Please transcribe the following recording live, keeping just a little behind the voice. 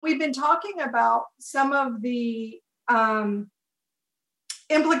we've been talking about some of the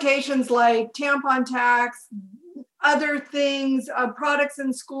implications like tampon tax, other things, products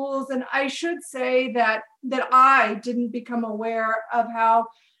in schools. And I should say that I didn't become aware of how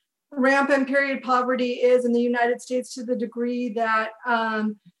rampant period poverty is in the United States to the degree that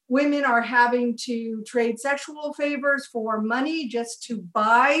women are having to trade sexual favors for money just to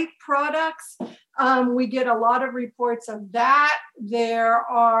buy products. We get a lot of reports of that. There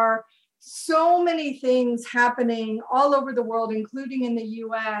are so many things happening all over the world, including in the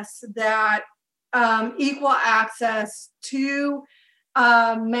US, that equal access to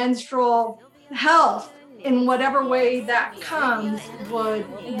menstrual health in whatever way that comes would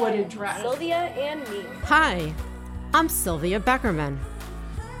address. Sylvia and me. Hi, I'm Sylvia Beckerman.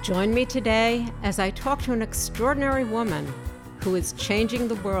 Join me today as I talk to an extraordinary woman who is changing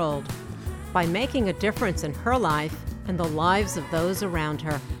the world by making a difference in her life and the lives of those around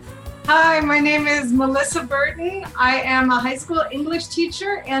her. Hi, my name is Melissa Burton. I am a high school English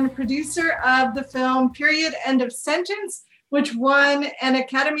teacher and producer of the film Period, End of Sentence, which won an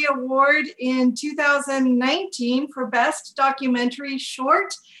Academy Award in 2019 for Best Documentary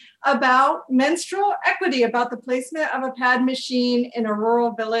Short about menstrual equity, about the placement of a pad machine in a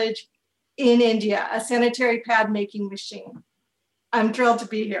rural village in India, a sanitary pad making machine. I'm thrilled to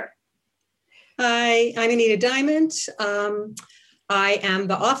be here. Hi, I'm Anita Diamond. I am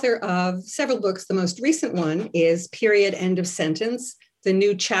the author of several books. The most recent one is Period, End of Sentence, the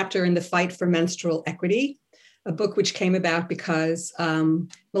new chapter in the fight for menstrual equity, a book which came about because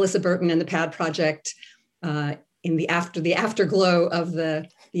Melissa Burton and the PAD Project, in the afterglow of the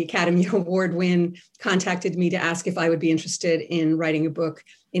Academy Award win, contacted me to ask if I would be interested in writing a book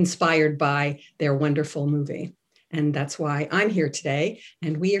inspired by their wonderful movie. And that's why I'm here today.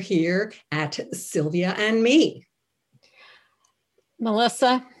 And we are here at Sylvia and Me.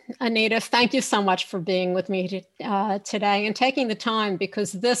 Melissa, Anita, thank you so much for being with me today and taking the time,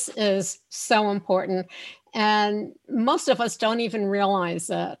 because this is so important. And most of us don't even realize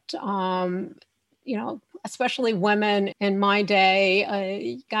it. Especially women in my day,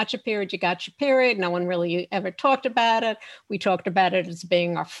 you got your period. No one really ever talked about it. We talked about it as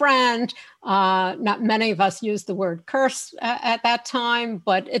being our friend. Not many of us used the word curse at that time,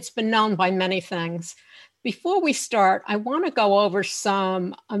 but it's been known by many things. Before we start, I want to go over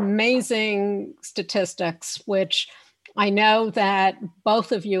some amazing statistics, which I know that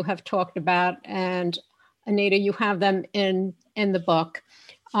both of you have talked about, and Anita, you have them in the book.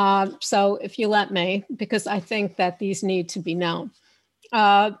 So if you let me, because I think that these need to be known.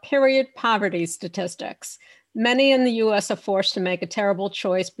 Period poverty statistics. Many in the US are forced to make a terrible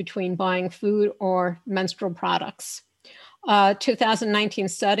choice between buying food or menstrual products. 2019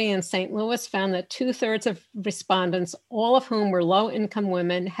 study in St. Louis found that 2/3 of respondents, all of whom were low-income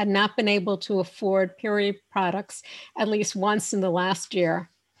women, had not been able to afford period products at least once in the last year.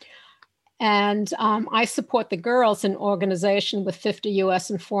 And I support the Girls, an organization with 50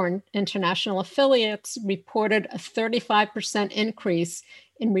 US and foreign international affiliates, reported a 35% increase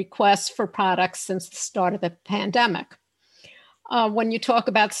in requests for products since the start of the pandemic. When you talk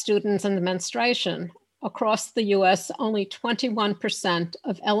about students and the menstruation, across the US, only 21%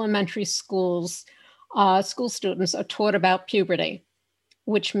 of elementary school students are taught about puberty,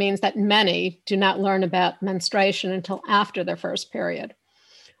 which means that many do not learn about menstruation until after their first period.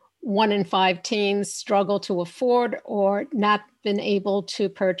 1 in 5 teens struggle to afford or not been able to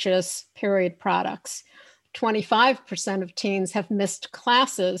purchase period products. 25% of teens have missed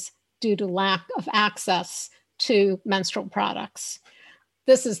classes due to lack of access to menstrual products.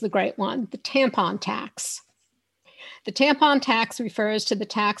 This is the great one, the tampon tax. The tampon tax refers to the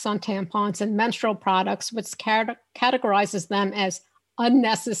tax on tampons and menstrual products, which categorizes them as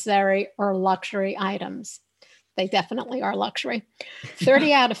unnecessary or luxury items. They definitely are luxury.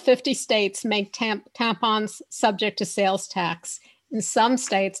 30 out of 50 states make tampons subject to sales tax. In some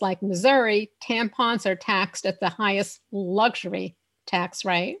states, like Missouri, tampons are taxed at the highest luxury tax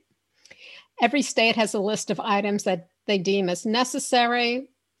rate. Every state has a list of items that they deem as necessary.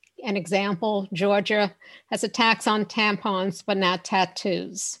 An example, Georgia has a tax on tampons, but not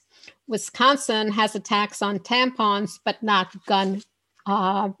tattoos. Wisconsin has a tax on tampons, but not gun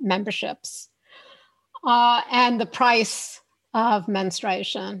memberships. And the price of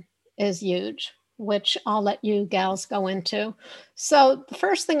menstruation is huge, which I'll let you gals go into. So the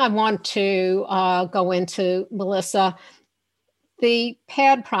first thing I want to go into, Melissa, the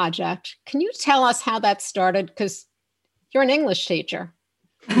PAD project. Can you tell us how that started? Because you're an English teacher.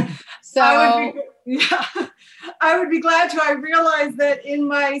 So I would be glad to. I realize that in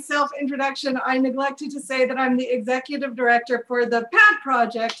my self-introduction, I neglected to say that I'm the executive director for the PAD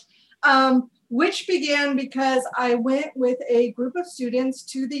project, which began because I went with a group of students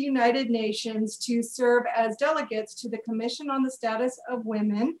to the United Nations to serve as delegates to the Commission on the Status of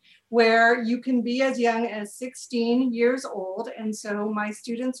Women, where you can be as young as 16 years old. And so my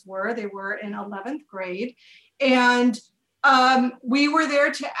students they were in 11th grade. And we were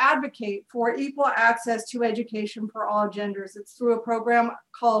there to advocate for equal access to education for all genders. It's through a program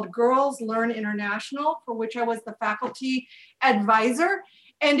called Girls Learn International, for which I was the faculty advisor.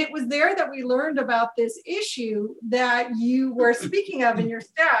 And it was there that we learned about this issue that you were speaking of in your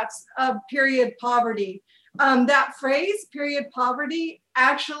stats of period poverty. That phrase, period poverty,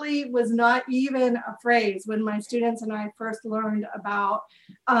 actually was not even a phrase when my students and I first learned about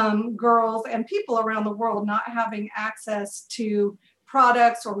girls and people around the world not having access to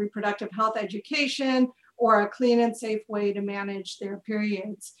products or reproductive health education or a clean and safe way to manage their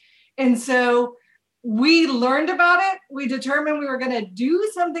periods. And so we learned about it. We determined we were going to do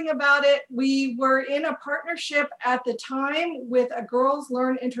something about it. We were in a partnership at the time with a Girls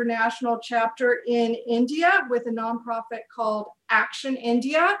Learn International chapter in India with a nonprofit called Action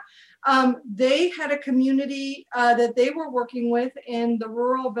India. They had a community that they were working with in the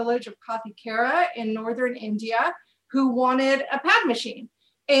rural village of Kathikera in northern India who wanted a pad machine.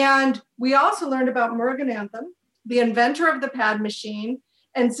 And we also learned about Muruganathan, the inventor of the pad machine.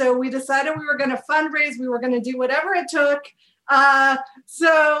 And so we decided we were going to fundraise, we were going to do whatever it took.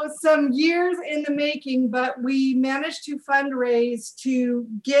 So some years in the making, but we managed to fundraise to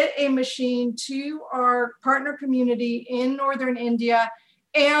get a machine to our partner community in northern India,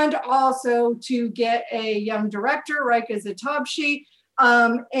 and also to get a young director, Raika Zitabshi,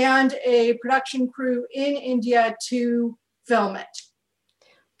 and a production crew in India to film it.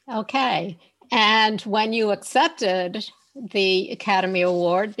 Okay. And when you accepted the Academy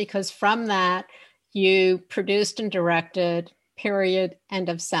Award, because from that you produced and directed Period, End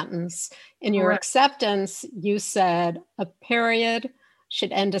of Sentence. In your acceptance, you said a period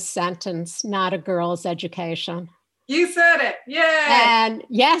should end a sentence, not a girl's education. You said it. Yay! And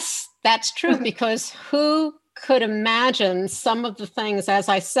yes, that's true, because who could imagine some of the things, as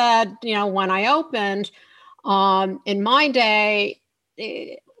I said, when I opened, in my day,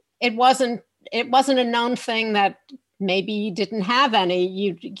 it wasn't a known thing that maybe you didn't have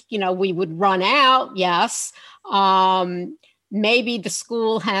any. We would run out. Yes. Maybe the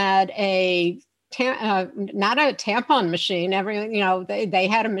school had not a tampon machine. They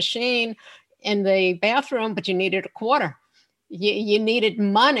had a machine in the bathroom, but you needed a quarter. You needed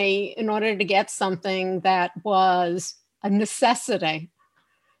money in order to get something that was a necessity.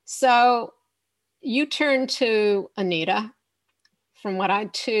 So you turned to Anita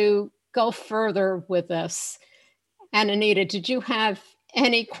to go further with this. And Anita, did you have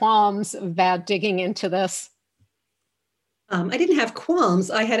any qualms about digging into this? I didn't have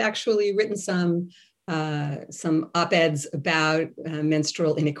qualms. I had actually written some op-eds about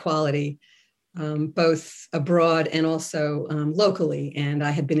menstrual inequality, both abroad and also locally. And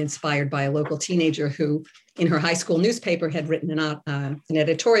I had been inspired by a local teenager who, in her high school newspaper, had written an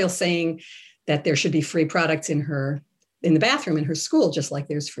editorial saying that there should be free products in the bathroom in her school, just like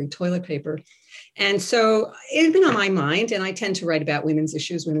there's free toilet paper. And so it had been on my mind, and I tend to write about women's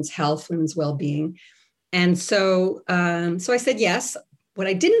issues, women's health, women's well-being. And so I said yes. What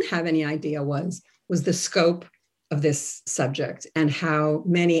I didn't have any idea was the scope of this subject and how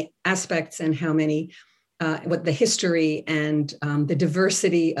many aspects and how many, what the history and the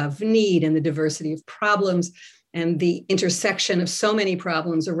diversity of need and the diversity of problems and the intersection of so many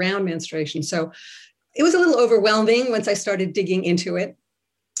problems around menstruation. So it was a little overwhelming once I started digging into it.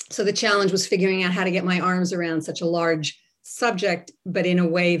 So the challenge was figuring out how to get my arms around such a large subject, but in a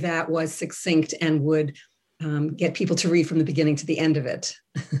way that was succinct and would get people to read from the beginning to the end of it.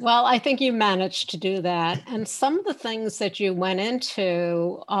 Well, I think you managed to do that. And some of the things that you went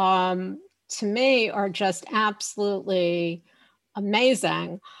into, to me, are just absolutely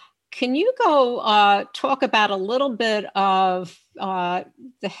amazing. Can you go talk about a little bit of the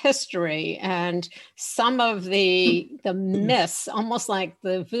history and some of the myths, almost like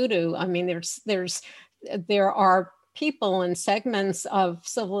the voodoo? I mean, there are people and segments of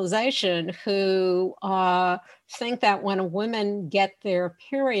civilization who think that when women get their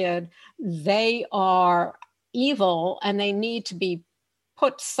period, they are evil and they need to be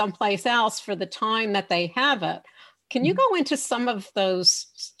put someplace else for the time that they have it. Can you go into some of those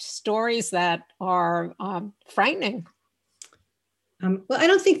stories that are frightening? Well, I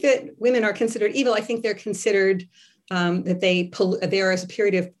don't think that women are considered evil. I think they're considered there is a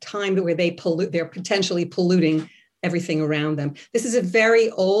period of time where they're potentially polluting everything around them. This is a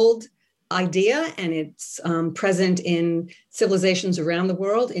very old idea, and it's present in civilizations around the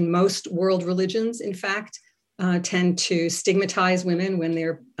world. In most world religions, in fact, tend to stigmatize women when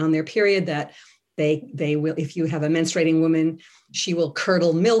they're on their period, that they will, if you have a menstruating woman, she will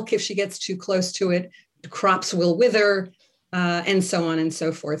curdle milk if she gets too close to it, the crops will wither, and so on and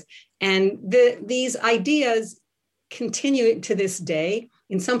so forth. And these ideas continue to this day.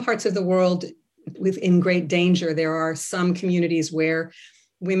 In some parts of the world, in great danger. There are some communities where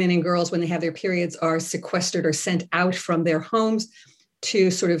women and girls, when they have their periods, are sequestered or sent out from their homes to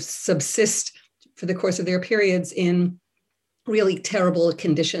sort of subsist for the course of their periods in really terrible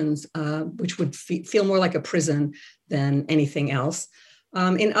conditions, which would feel more like a prison than anything else.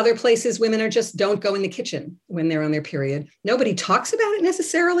 In other places, women just don't go in the kitchen when they're on their period. Nobody talks about it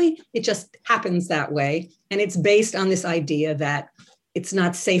necessarily. It just happens that way. And it's based on this idea that it's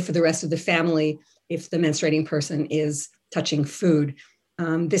not safe for the rest of the family if the menstruating person is touching food.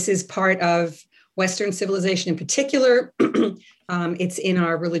 This is part of Western civilization in particular. It's in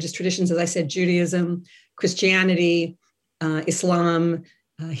our religious traditions, as I said, Judaism, Christianity, Islam,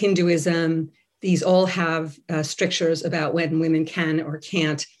 Hinduism. These all have strictures about when women can or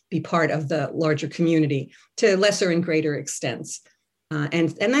can't be part of the larger community to lesser and greater extents.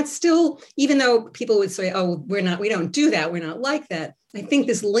 And that's still, even though people would say, oh, we don't do that, we're not like that. I think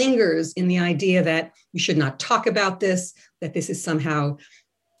this lingers in the idea that we should not talk about this, that this is somehow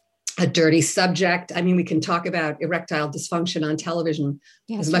a dirty subject. I mean, we can talk about erectile dysfunction on television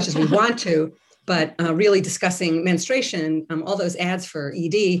as much as we want to, but really discussing menstruation, all those ads for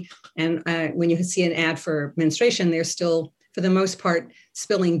ED, and when you see an ad for menstruation, they're still, for the most part,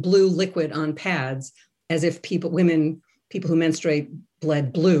 spilling blue liquid on pads, as if people who menstruate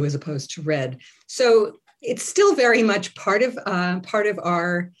bled blue as opposed to red. So it's still very much part of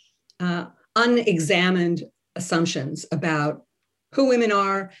our unexamined assumptions about who women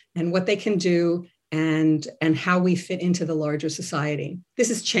are and what they can do and how we fit into the larger society.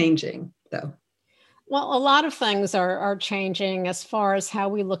 This is changing, though. Well, a lot of things are changing as far as how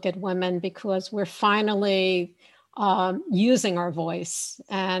we look at women, because we're finally using our voice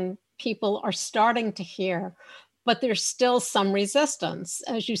and people are starting to hear. But there's still some resistance.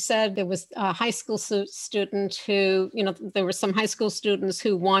 As you said, there was a high school student who, there were some high school students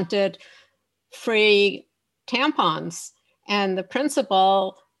who wanted free tampons, and the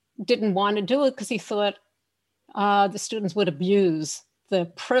principal didn't want to do it because he thought the students would abuse the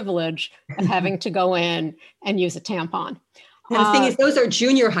privilege of having to go in and use a tampon. And the thing is, those are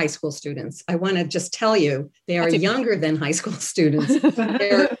junior high school students. I want to just tell you, they are younger than high school students.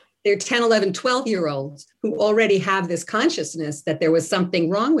 They're 10, 11, 12-year-olds who already have this consciousness that there was something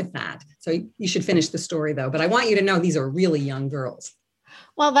wrong with that. So you should finish the story, though. But I want you to know these are really young girls.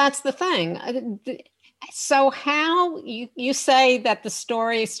 Well, that's the thing. So how you say that the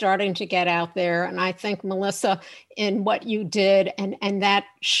story is starting to get out there. And I think, Melissa, in what you did and that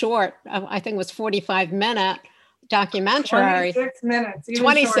short, I think it was 45-minute documentary. 26 minutes.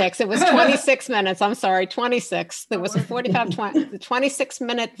 26. It was 26 minutes. I'm sorry, 26. There was a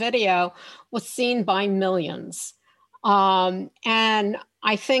 26-minute video was seen by millions. And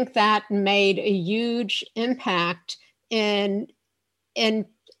I think that made a huge impact in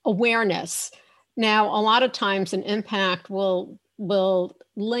awareness. Now, a lot of times an impact will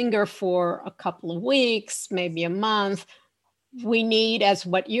linger for a couple of weeks, maybe a month. We need, as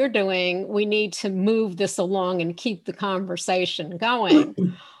what you're doing, we need to move this along and keep the conversation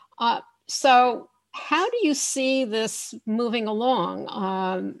going. So how do you see this moving along?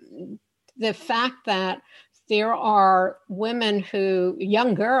 The fact that there are women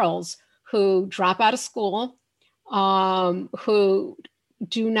young girls who drop out of school, who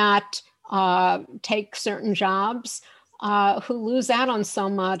do not take certain jobs, who lose out on so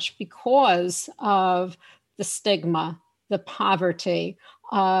much because of the stigma, the poverty,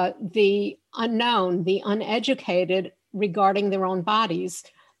 the unknown, the uneducated regarding their own bodies.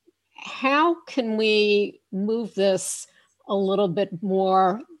 How can we move this a little bit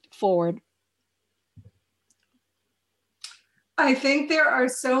more forward? I think there are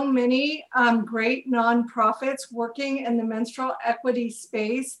so many great nonprofits working in the menstrual equity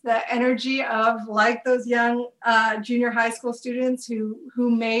space. The energy of, like, those young junior high school students who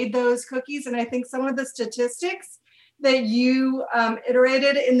made those cookies. And I think some of the statistics that you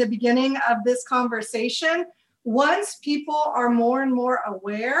iterated in the beginning of this conversation, once people are more and more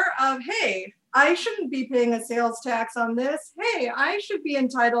aware of, hey, I shouldn't be paying a sales tax on this. Hey, I should be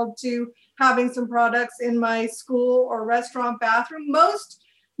entitled to having some products in my school or restaurant bathroom. Most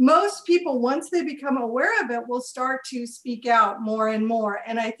most people, once they become aware of it, will start to speak out more and more.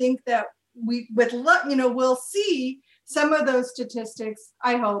 And I think that we'll see some of those statistics,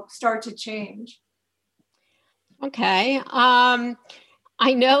 I hope, start to change. Okay.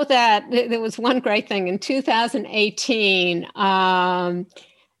 I know that there was one great thing in 2018.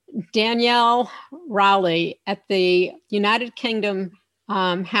 Danielle Rowley at the United Kingdom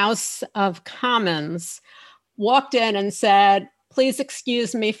House of Commons walked in and said, "Please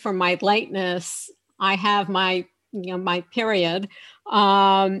excuse me for my lateness. I have my period,"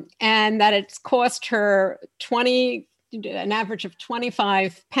 and that it's cost her an average of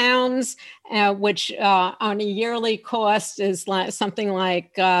 25 pounds, which on a yearly cost is something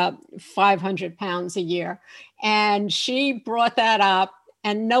like 500 pounds a year. And she brought that up,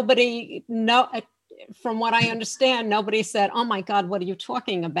 and from what I understand, nobody said, "Oh my God, what are you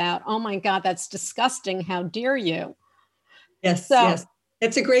talking about? Oh my God, that's disgusting. How dare you?" Yes, yes.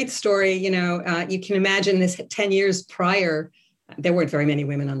 It's a great story. You can imagine this 10 years prior. There weren't very many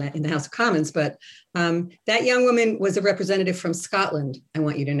women in the House of Commons, but that young woman was a representative from Scotland, I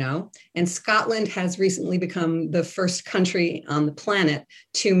want you to know. And Scotland has recently become the first country on the planet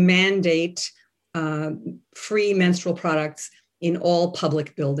to mandate free menstrual products in all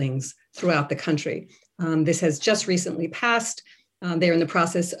public buildings throughout the country. This has just recently passed. They're in the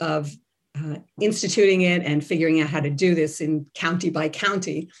process of instituting it and figuring out how to do this in county by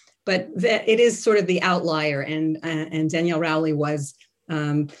county. But it is sort of the outlier, and Danielle Rowley was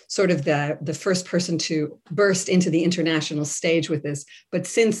sort of the first person to burst into the international stage with this. But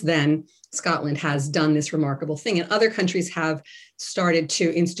since then, Scotland has done this remarkable thing, and other countries have started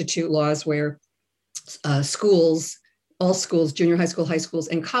to institute laws where all schools, junior high schools,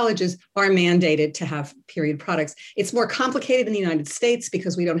 and colleges are mandated to have period products. It's more complicated in the United States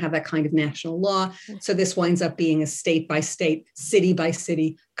because we don't have that kind of national law. So this winds up being a state by state, city by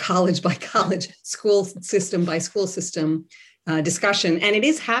city, college by college, school system by school system discussion. And it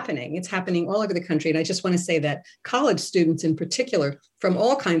is happening. It's happening all over the country. And I just want to say that college students in particular, from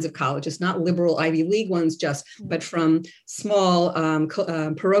all kinds of colleges, not liberal Ivy League ones but from small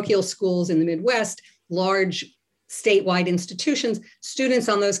parochial schools in the Midwest, large statewide institutions, students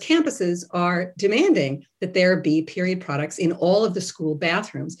on those campuses are demanding that there be period products in all of the school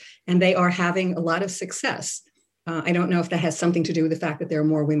bathrooms, and they are having a lot of success. I don't know if that has something to do with the fact that there are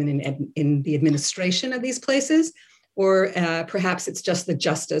more women in the administration of these places, or perhaps it's just the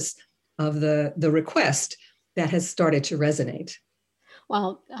justice of the request that has started to resonate.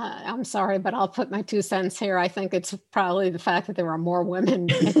 Well, I'm sorry, but I'll put my 2 cents here. I think it's probably the fact that there are more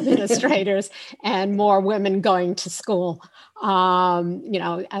women administrators and more women going to school,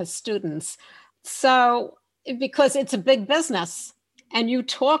 as students. So, because it's a big business, and you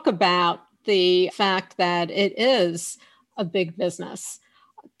talk about the fact that it is a big business.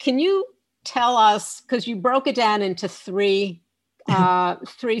 Can you tell us, because you broke it down into three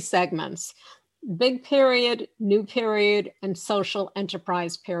segments: big period, new period, and social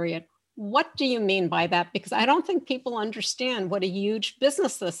enterprise period. What do you mean by that? Because I don't think people understand what a huge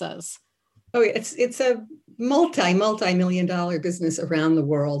business this is. Oh, it's a multi-million-dollar business around the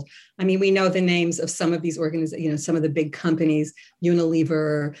world. I mean, we know the names of some of these organizations, some of the big companies,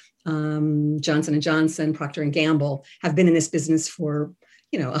 Unilever, Johnson & Johnson, Procter & Gamble, have been in this business for,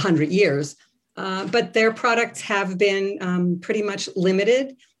 100 years. But their products have been pretty much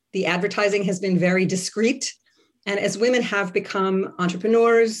limited. The advertising has been very discreet. And as women have become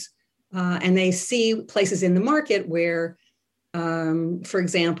entrepreneurs and they see places in the market where, for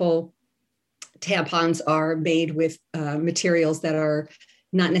example, tampons are made with materials that are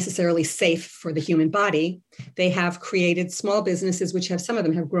not necessarily safe for the human body, they have created small businesses, which some of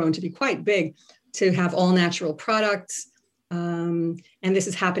them have grown to be quite big, to have all natural products. And this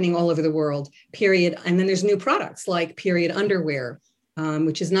is happening all over the world, period. And then there's new products like period underwear,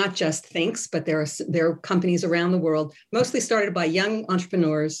 which is not just Thinx, but there are companies around the world, mostly started by young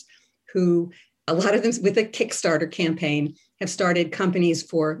entrepreneurs who, a lot of them with a Kickstarter campaign, have started companies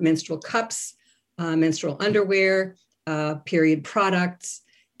for menstrual cups, menstrual underwear, period products,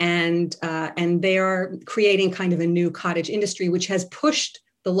 and they are creating kind of a new cottage industry, which has pushed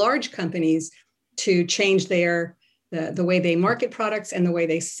the large companies to change the way they market products and the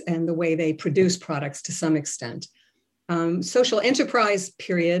way they produce products to some extent. Social enterprise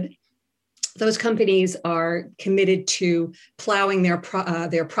period, those companies are committed to plowing their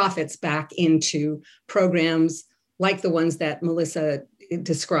profits back into programs like the ones that Melissa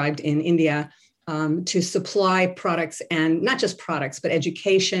described in India, to supply products, and not just products, but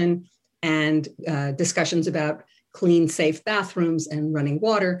education and discussions about clean, safe bathrooms and running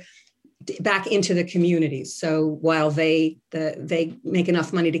water. back into the communities. So while they make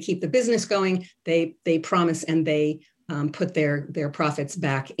enough money to keep the business going, they promise and they put their profits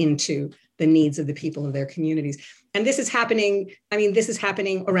back into the needs of the people of their communities. And this is happening, this is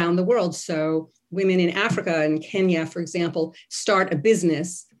happening around the world. So women in Africa and Kenya, for example, start a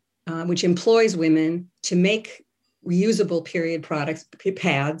business which employs women to make reusable period products,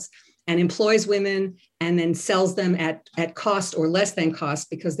 pads, and employs women and then sells them at cost or less than cost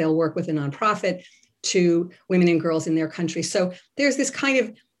because they'll work with a nonprofit to women and girls in their country. So there's this kind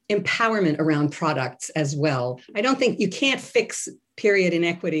of empowerment around products as well. I don't think you can't fix period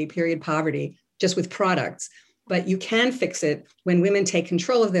inequity, period poverty just with products, but you can fix it when women take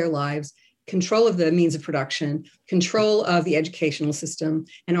control of their lives, control of the means of production, control of the educational system,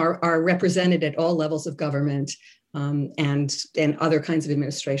 and are represented at all levels of government and other kinds of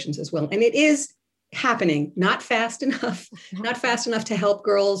administrations as well. And it is happening, not fast enough to help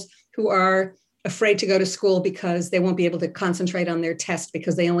girls who are afraid to go to school because they won't be able to concentrate on their test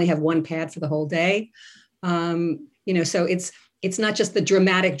because they only have one pad for the whole day. So it's not just the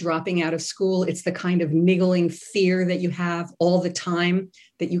dramatic dropping out of school, it's the kind of niggling fear that you have all the time,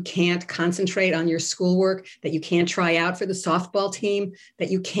 that you can't concentrate on your schoolwork, that you can't try out for the softball team, that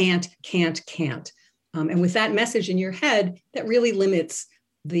you can't. And with that message in your head, that really limits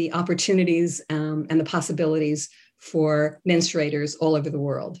the opportunities and the possibilities for menstruators all over the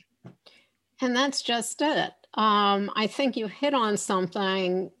world. And that's just it. I think you hit on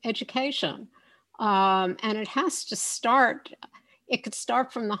something, education. And it has to start, it could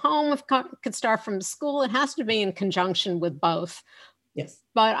start from the home, it could start from school. It has to be in conjunction with both. Yes.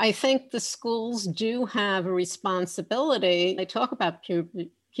 But I think the schools do have a responsibility. They talk about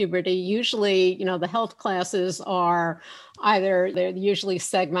puberty. Usually, the health classes are they're usually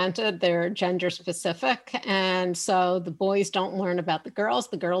segmented, they're gender specific. And so the boys don't learn about the girls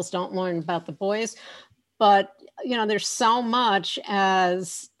don't learn about the boys. But, there's so much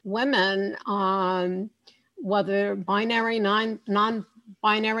as women, whether binary,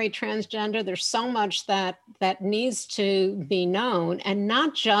 non-binary, transgender, there's so much that needs to be known, and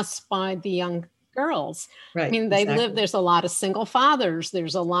not just by the young girls. Right. There's a lot of single fathers.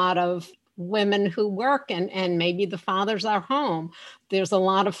 There's a lot of women who work and maybe the fathers are home. There's a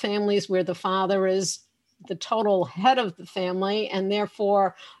lot of families where the father is the total head of the family, and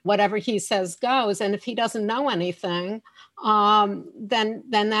therefore whatever he says goes. And if he doesn't know anything, then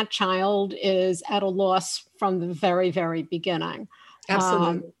that child is at a loss from the very, very beginning.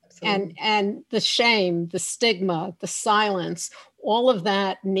 Absolutely. And the shame, the stigma, the silence, all of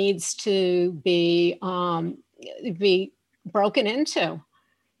that needs to be broken into.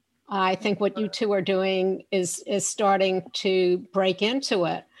 I think what you two are doing is starting to break into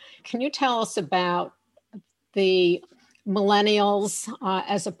it. Can you tell us about the millennials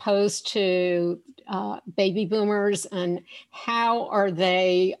as opposed to baby boomers, and how are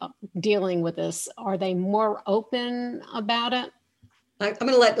they dealing with this? Are they more open about it? I'm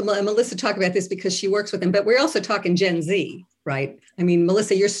going to let Melissa talk about this because she works with them, but we're also talking Gen Z, right?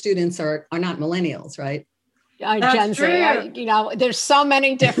 Melissa, your students are not millennials, right? Gen Z, there's so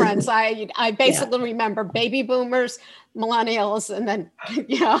many difference. I basically remember baby boomers, millennials, and then,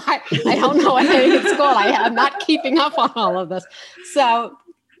 I don't know what it's called. I'm not keeping up on all of this. So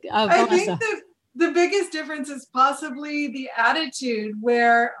I think the biggest difference is possibly the attitude,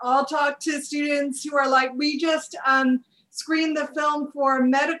 where I'll talk to students who are like, we just screened the film for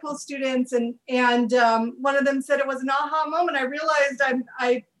medical students, and one of them said it was an aha moment. I realized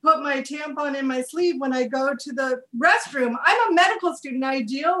I put my tampon in my sleeve when I go to the restroom. I'm a medical student. I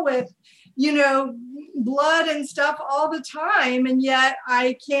deal with, blood and stuff all the time, and yet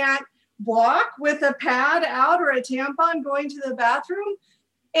I can't walk with a pad out or a tampon going to the bathroom.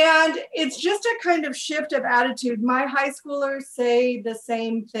 And it's just a kind of shift of attitude. My high schoolers say the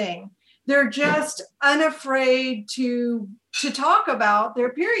same thing. They're just unafraid to talk about their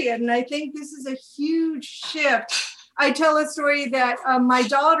period. And I think this is a huge shift. I tell a story that my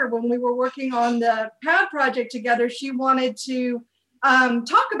daughter, when we were working on the PAD project together, she wanted to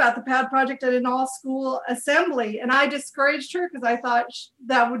talk about the PAD project at an all-school assembly. And I discouraged her because I thought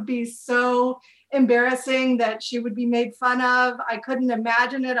that would be so embarrassing, that she would be made fun of. I couldn't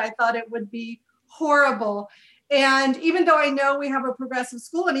imagine it. I thought it would be horrible. And even though I know we have a progressive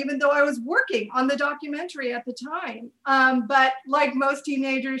school, and even though I was working on the documentary at the time, but like most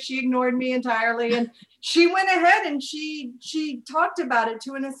teenagers, she ignored me entirely. And she went ahead and she talked about it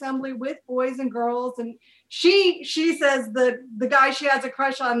to an assembly with boys and girls. And she says the guy she has a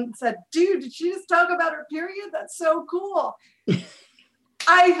crush on said, "Dude, did she just talk about her period? That's so cool."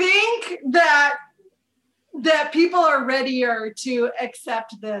 I think that that people are readier to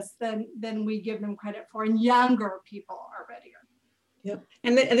accept this than we give them credit for, and younger people are readier. Yep.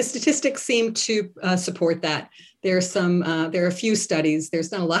 And the statistics seem to support that. There are a few studies.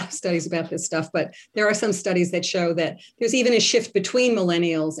 There's not a lot of studies about this stuff, but there are some studies that show that there's even a shift between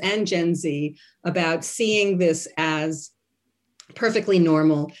millennials and Gen Z about seeing this as perfectly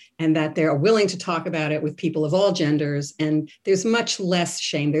normal, and that they're willing to talk about it with people of all genders. And there's much less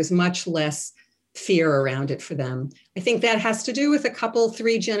shame. There's much less fear around it for them. I think that has to do with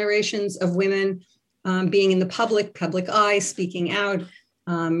three generations of women being in the public eye, speaking out,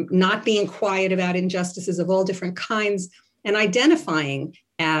 not being quiet about injustices of all different kinds, and identifying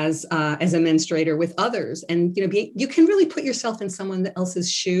as a menstruator with others. And you can really put yourself in someone else's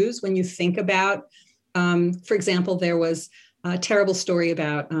shoes when you think about, for example, there was a terrible story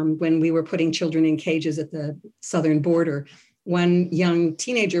about when we were putting children in cages at the southern border. One young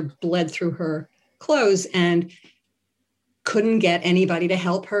teenager bled through her clothes and couldn't get anybody to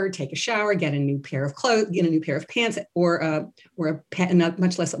help her take a shower, get a new pair of clothes, get a new pair of pants, or a pad,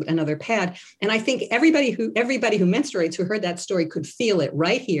 much less another pad. And I think everybody who menstruates who heard that story could feel it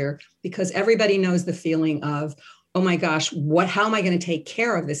right here, because everybody knows the feeling of, oh my gosh, how am I going to take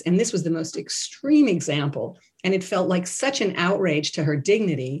care of this? And this was the most extreme example. And it felt like such an outrage to her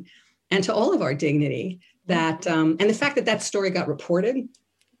dignity and to all of our dignity that, and the fact that story got reported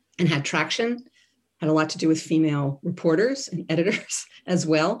and had traction had a lot to do with female reporters and editors as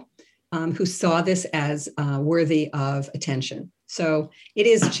well, who saw this as worthy of attention. So it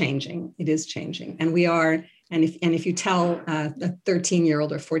is changing. It is changing. And we are, and if you tell a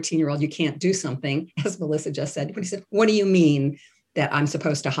 13-year-old or 14-year-old you can't do something, as Melissa just said, what do you mean that I'm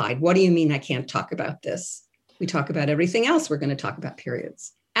supposed to hide? What do you mean I can't talk about this? We talk about everything else. We're going to talk about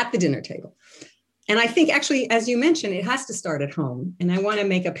periods at the dinner table. And I think actually, as you mentioned, it has to start at home. And I want to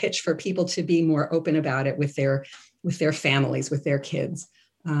make a pitch for people to be more open about it with their families, with their kids.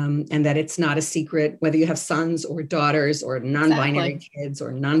 And that it's not a secret, whether you have sons or daughters or non-binary kids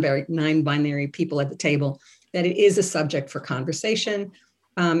or non-binary people at the table, that it is a subject for conversation.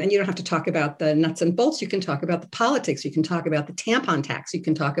 And you don't have to talk about the nuts and bolts. You can talk about the politics. You can talk about the tampon tax. You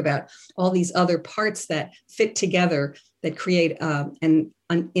can talk about all these other parts that fit together that create an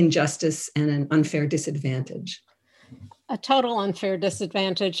injustice and an unfair disadvantage. A total unfair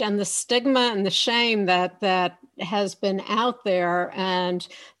disadvantage, and the stigma and the shame that has been out there, and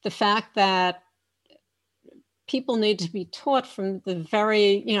the fact that people need to be taught from the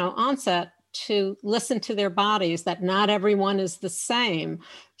very onset to listen to their bodies, that not everyone is the same.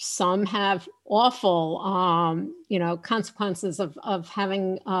 Some have awful, consequences of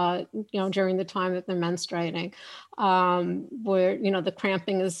having, during the time that they're menstruating, where, the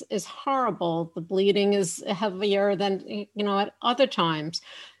cramping is horrible. The bleeding is heavier than, at other times.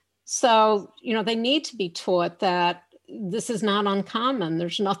 So, they need to be taught that this is not uncommon.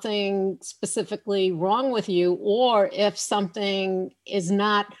 There's nothing specifically wrong with you, or if something is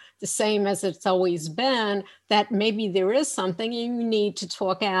not the same as it's always been, that maybe there is something you need to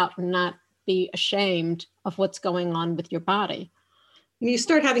talk out and not be ashamed of what's going on with your body. You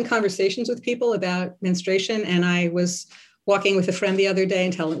start having conversations with people about menstruation. And I was walking with a friend the other day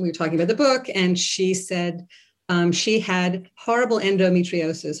and we were talking about the book, and she said she had horrible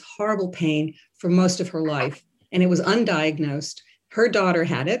endometriosis, horrible pain for most of her life, and it was undiagnosed. Her daughter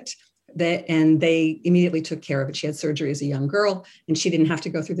had it. And they immediately took care of it. She had surgery as a young girl, and she didn't have to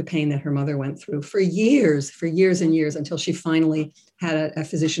go through the pain that her mother went through for years and years, until she finally had a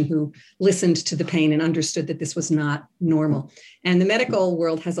physician who listened to the pain and understood that this was not normal. And the medical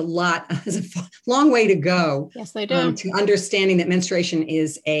world has a long way to go. Yes, they do. To understanding that menstruation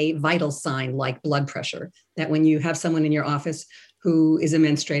is a vital sign like blood pressure, that when you have someone in your office who is a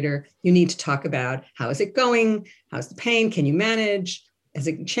menstruator, you need to talk about, how is it going? How's the pain? Can you manage? Has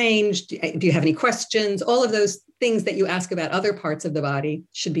it changed? Do you have any questions? All of those things that you ask about other parts of the body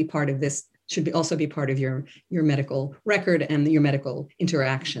should be part of this, also be part of your medical record and your medical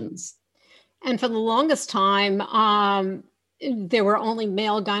interactions. And for the longest time, there were only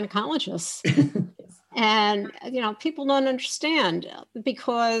male gynecologists. And, people don't understand,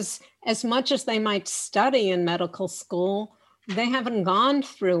 because as much as they might study in medical school, they haven't gone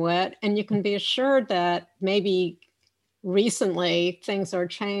through it. And you can be assured that maybe recently things are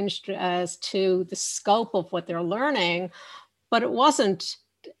changed as to the scope of what they're learning, but it wasn't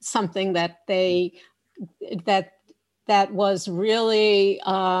something that was really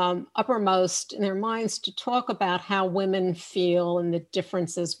uppermost in their minds, to talk about how women feel and the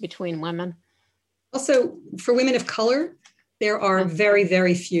differences between women. Also, for women of color, there are very,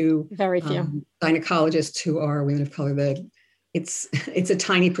 very few gynecologists who are women of color. it's a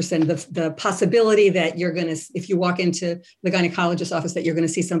tiny percent. The possibility that you're going to, if you walk into the gynecologist's office, that you're going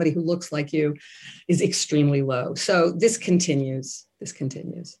to see somebody who looks like you is extremely low. So this continues.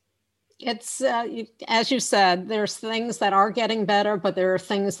 It's, as you said, there's things that are getting better, but there are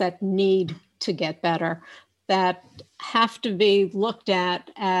things that need to get better, that have to be looked at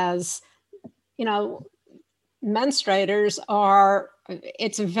as, menstruators are,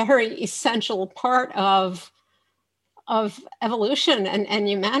 it's a very essential part of evolution and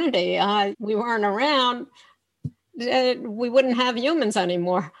humanity. We weren't around, we wouldn't have humans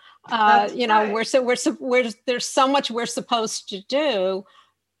anymore. Right. There's so much we're supposed to do,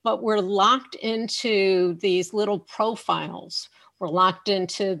 but we're locked into these little profiles. We're locked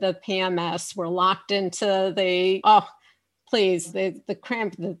into the PMS. We're locked into the, the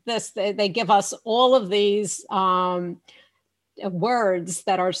cramp, they give us all of these words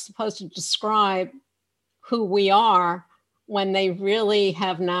that are supposed to describe who we are, when they really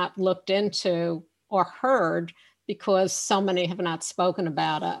have not looked into or heard, because so many have not spoken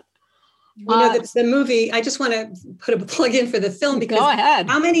about it. The movie, I just want to put a plug in for the film, because go ahead.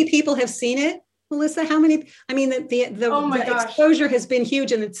 How many people have seen it, Melissa? How many? I mean, the exposure has been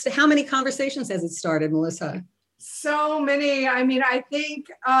huge, and how many conversations has it started, Melissa? So many. I mean, I think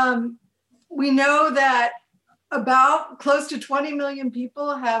we know that about close to 20 million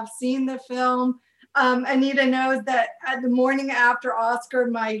people have seen the film. Anita knows that at the morning after Oscar,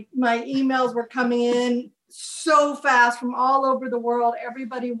 my emails were coming in so fast from all over the world,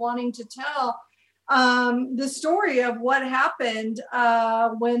 everybody wanting to tell the story of what happened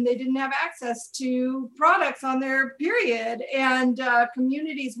when they didn't have access to products on their period, and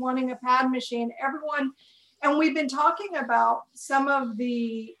communities wanting a pad machine, everyone. And we've been talking about some of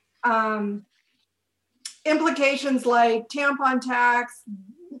the implications like tampon tax,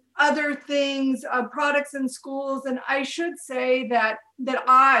 other things, products in schools. And I should say that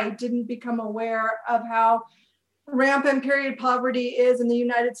I didn't become aware of how rampant period poverty is in the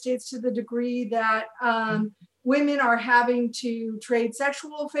United States, to the degree that women are having to trade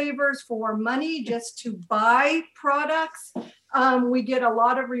sexual favors for money just to buy products. We get a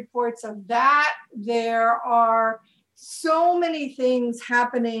lot of reports of that. There are so many things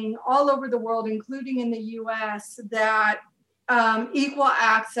happening all over the world, including in the US, that equal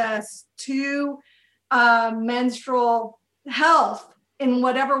access to menstrual health in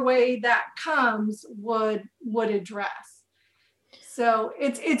whatever way that comes would address. So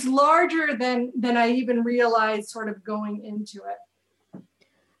it's larger than I even realized, sort of going into it.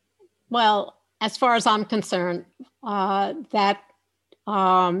 Well, as far as I'm concerned, that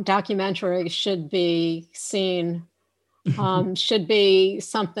documentary should be seen, should be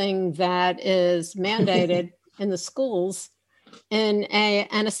something that is mandated in the schools, in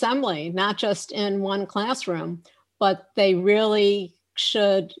an assembly, not just in one classroom, but they really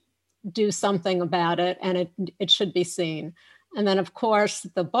should do something about it, and it should be seen. And then, of course,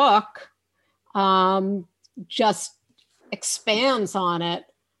 the book just expands on it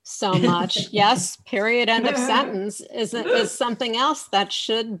so much. Yes, period, end of sentence is something else that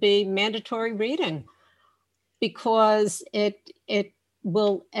should be mandatory reading, because it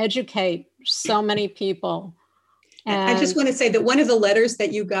will educate so many people. And I just want to say that one of the letters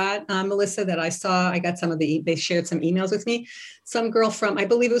that you got, Melissa, that I saw, I got they shared some emails with me. Some girl from, I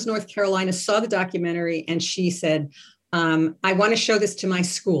believe it was North Carolina, saw the documentary, and she said, I want to show this to my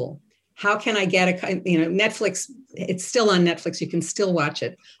school. How can I get Netflix, it's still on Netflix, you can still watch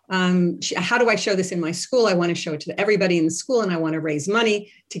it. How do I show this in my school? I want to show it to everybody in the school, and I want to raise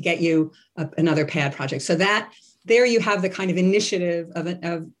money to get you another pad project. So that there you have the kind of initiative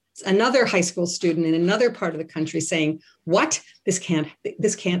of another high school student in another part of the country saying, what, this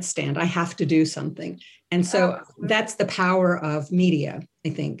can't stand, I have to do something. And so that's the power of media, I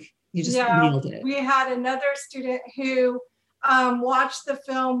think. You just nailed it. We had another student who watched the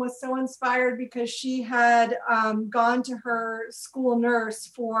film, was so inspired because she had gone to her school nurse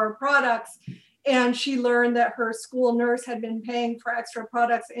for products, and she learned that her school nurse had been paying for extra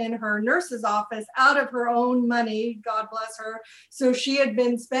products in her nurse's office out of her own money, God bless her. So she had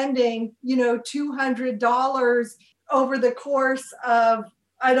been spending, $200 over the course of,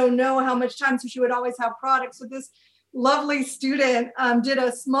 I don't know how much time. So she would always have products. So this lovely student did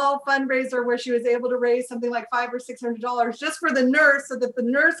a small fundraiser where she was able to raise something like $500 or $600 just for the nurse, so that the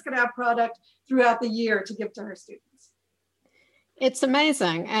nurse could have product throughout the year to give to her students. It's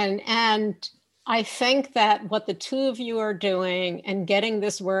amazing. And I think that what the two of you are doing, and getting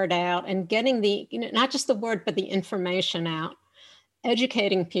this word out, and getting not just the word, but the information out,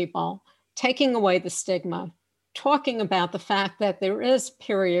 educating people, taking away the stigma, talking about the fact that there is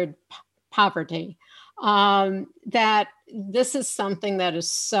period poverty, that this is something that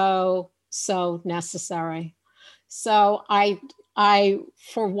is so necessary. So I,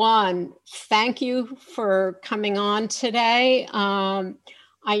 for one, thank you for coming on today.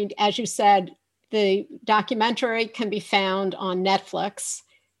 As you said, the documentary can be found on Netflix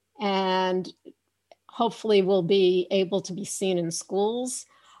and hopefully will be able to be seen in schools.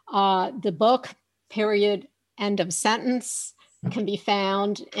 The book, Period, End of Sentence, can be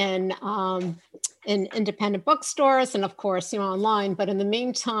found in independent bookstores and of course, online. But in the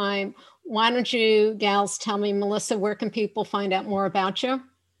meantime, why don't you gals tell me, Melissa, where can people find out more about you?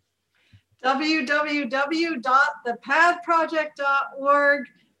 www.thepathproject.org,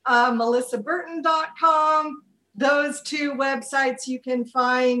 melissaburton.com. Those two websites, you can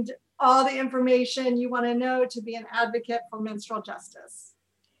find all the information you want to know to be an advocate for menstrual justice.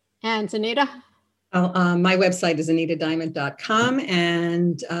 And Anita? My website is anitadiamond.com,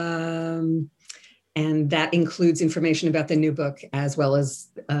 and that includes information about the new book as well as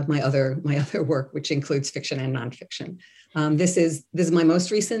my other work, which includes fiction and nonfiction. This is my most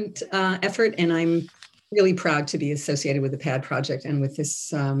recent effort, and I'm really proud to be associated with the PAD Project and with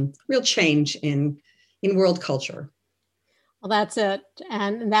this real change in world culture. Well, that's it,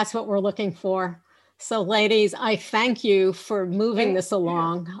 and that's what we're looking for. So, ladies, I thank you for moving this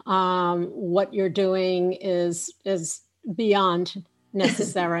along. What you're doing is beyond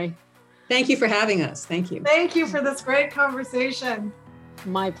necessary. Thank you for having us. Thank you. Thank you for this great conversation.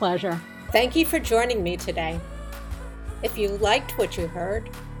 My pleasure. Thank you for joining me today. If you liked what you heard,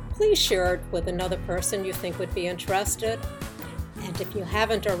 please share it with another person you think would be interested. And if you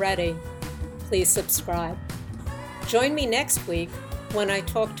haven't already, please subscribe. Join me next week when I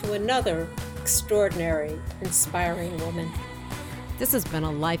talk to another extraordinary, inspiring woman. This has been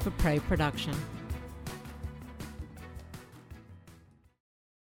a Life of Prey production.